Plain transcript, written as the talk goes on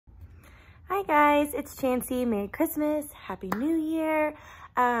Hi guys, it's Chancey. Merry Christmas, Happy New Year.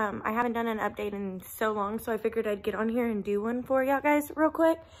 I haven't done an update in so long, so I figured I'd get on here and do one for y'all guys real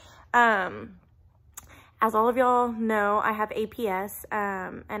quick. As all of y'all know, I have APS,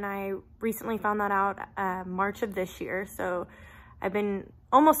 and I recently found that out March of this year. So I've been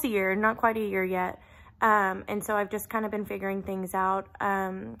almost a year, not quite a year yet. And so I've just kind of been figuring things out.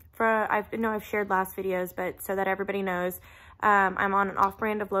 I've shared last videos, but so that everybody knows, I'm on an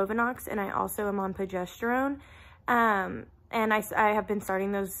off-brand of Lovenox, and I also am on progesterone. And I have been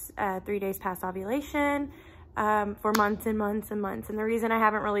starting those 3 days past ovulation for months and months and months. And the reason I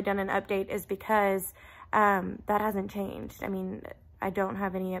haven't really done an update is because that hasn't changed. I mean, I don't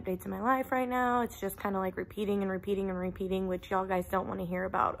have any updates in my life right now. It's just kind of like repeating and repeating and repeating, which y'all guys don't want to hear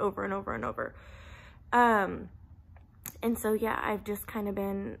about over and over and over. And so, yeah, I've just kind of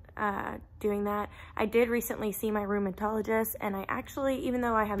been doing that. I did recently see my rheumatologist, and I actually, even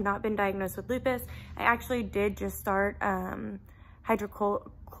though I have not been diagnosed with lupus, I actually did just start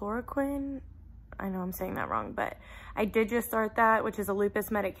hydrochloroquine. I know I'm saying that wrong, but I did just start that, which is a lupus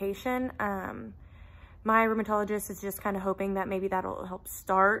medication. My rheumatologist is just kind of hoping that maybe that'll help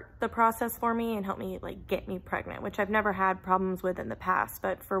start the process for me and help me, like, get me pregnant, which I've never had problems with in the past,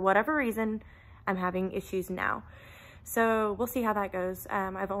 but for whatever reason, I'm having issues now. So we'll see how that goes.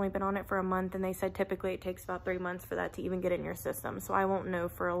 I've only been on it for a month, and they said typically it takes about 3 months for that to even get in your system. So I won't know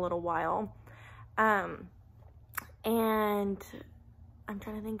for a little while. And I'm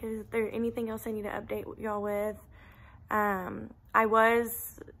trying to think, is there anything else I need to update y'all with? I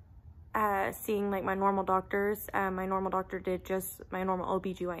was seeing like my normal doctors. My normal doctor my normal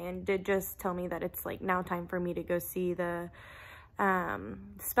OBGYN did just tell me that it's like now time for me to go see the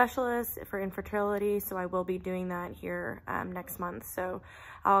specialist for infertility, so I will be doing that here next month. So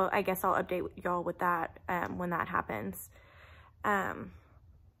I guess I'll update y'all with that when that happens. But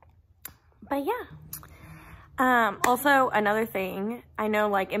yeah. Also, another thing, I know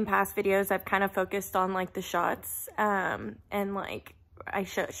like in past videos I've kind of focused on like the shots, and like I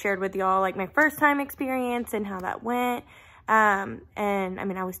shared with y'all like my first time experience and how that went, and I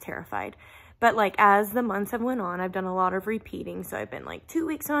mean I was terrified. But like as the months have went on, I've done a lot of repeating. So I've been like 2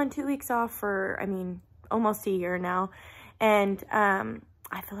 weeks on, 2 weeks off for, I mean, almost a year now. And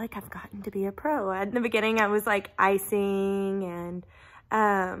I feel like I've gotten to be a pro. In the beginning, I was like icing and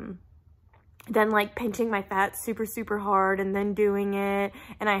then like pinching my fat super, super hard and then doing it.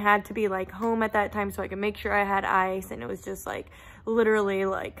 And I had to be like home at that time so I could make sure I had ice. And it was just like literally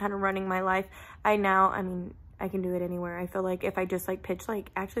like kind of running my life. I mean, I can do it anywhere. I feel like if I just like pitch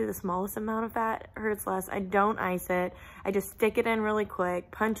like actually the smallest amount of fat hurts less. I don't ice it. I just stick it in really quick,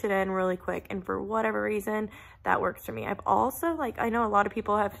 punch it in really quick. And for whatever reason, that works for me. I've also like, I know a lot of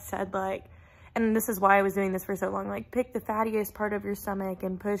people have said like, and this is why I was doing this for so long, like pick the fattiest part of your stomach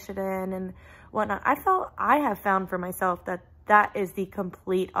and push it in and whatnot. I have found for myself that that is the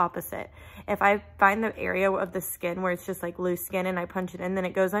complete opposite. If I find the area of the skin where it's just like loose skin and I punch it in, then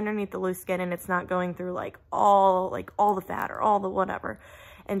it goes underneath the loose skin and it's not going through like all the fat or all the whatever.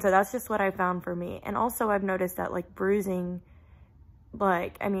 And so that's just what I found for me. And also I've noticed that like bruising,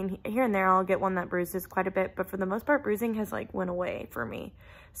 like, I mean, here and there I'll get one that bruises quite a bit, but for the most part, bruising has like went away for me.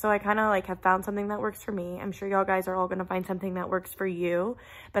 So I kind of like have found something that works for me. I'm sure y'all guys are all going to find something that works for you,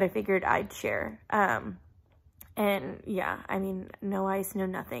 but I figured I'd share. And yeah, I mean, no ice, no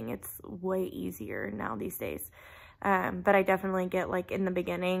nothing. It's way easier now these days. But I definitely get like in the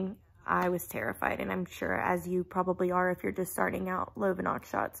beginning, I was terrified, and I'm sure as you probably are if you're just starting out Lovenox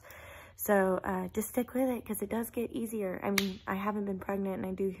shots. So just stick with it because it does get easier. I mean, I haven't been pregnant, and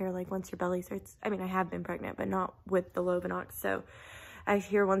I do hear like once your belly starts, I mean, I have been pregnant, but not with the Lovenox. So I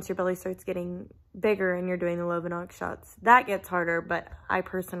hear once your belly starts getting bigger and you're doing the Lovenox shots, that gets harder, but I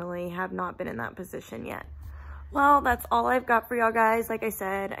personally have not been in that position yet. Well, that's all I've got for y'all guys. Like I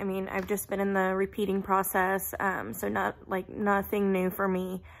said, I mean, I've just been in the repeating process, so nothing new for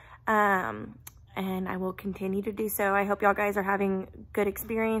me, and I will continue to do so. I hope y'all guys are having good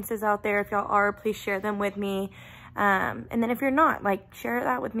experiences out there. If y'all are, please share them with me, and then if you're not, like, share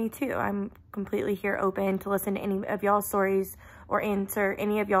that with me too. I'm completely here open to listen to any of y'all's stories or answer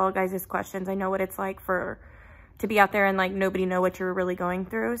any of y'all guys' questions. I know what it's like to be out there and like nobody know what you're really going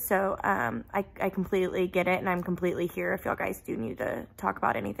through. So I completely get it, and I'm completely here if y'all guys do need to talk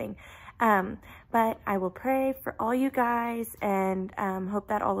about anything. But I will pray for all you guys, and hope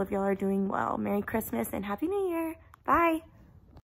that all of y'all are doing well. Merry Christmas and Happy New Year. Bye.